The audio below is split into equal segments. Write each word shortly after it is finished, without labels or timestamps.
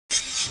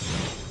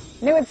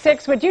New at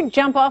 6, would you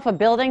jump off a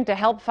building to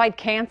help fight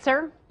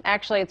cancer?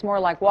 Actually, it's more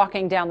like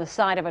walking down the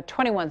side of a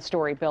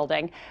 21-story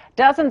building.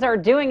 Dozens are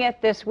doing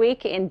it this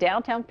week in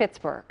downtown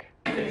Pittsburgh.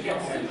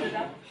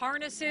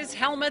 Harnesses,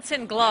 helmets,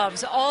 and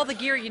gloves, all the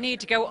gear you need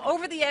to go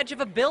over the edge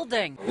of a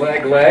building.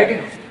 Leg.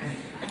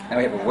 Now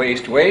we have a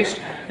waist.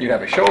 You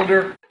have a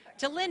shoulder.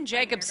 To Lynn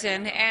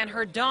Jacobson and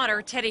her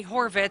daughter, Teddy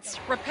Horvitz,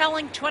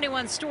 rappelling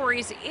 21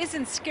 stories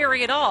isn't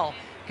scary at all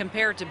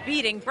compared to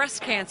beating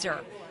breast cancer.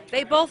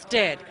 They both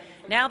did.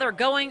 Now they're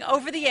going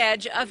over the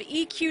edge of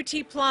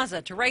EQT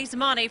Plaza to raise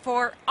money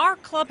for Our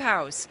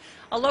Clubhouse,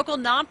 a local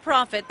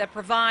nonprofit that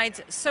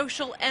provides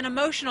social and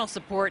emotional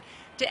support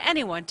to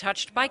anyone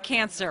touched by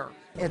cancer.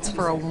 It's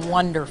for a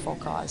wonderful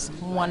cause,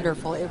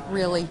 wonderful. It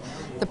really,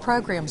 the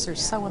programs are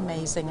so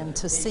amazing, and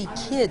to see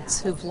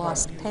kids who've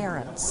lost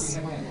parents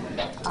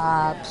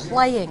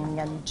playing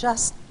and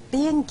just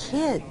being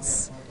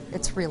kids,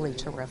 it's really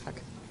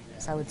terrific.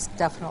 So it's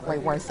definitely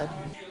worth it.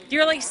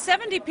 Nearly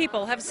 70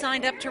 people have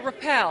signed up to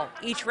rappel,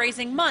 each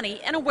raising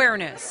money and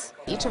awareness.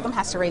 Each of them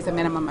has to raise a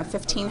minimum of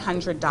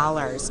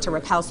 $1,500 to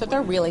rappel, so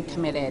they're really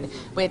committed,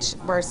 which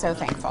we're so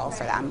thankful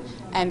for them.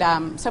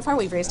 And so far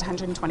we've raised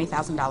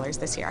 $120,000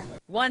 this year.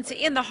 Once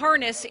in the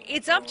harness,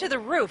 it's up to the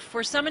roof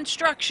for some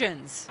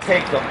instructions.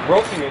 Take the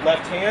rope in your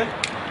left hand,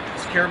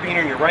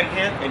 carabiner in your right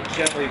hand, and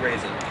gently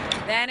raise it.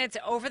 Then it's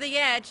over the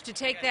edge to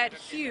take that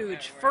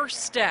huge first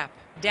step.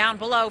 Down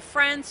below,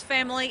 friends,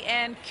 family,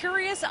 and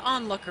curious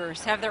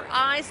onlookers have their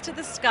eyes to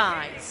the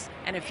skies.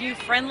 And a few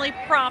friendly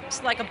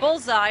props like a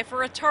bullseye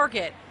for a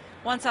target.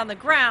 Once on the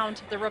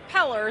ground, the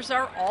rappellers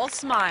are all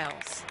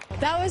smiles.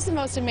 That was the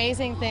most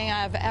amazing thing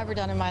I've ever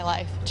done in my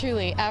life,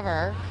 truly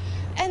ever.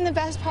 And the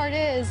best part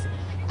is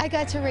I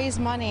got to raise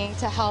money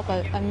to help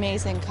an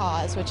amazing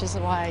cause, which is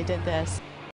why I did this.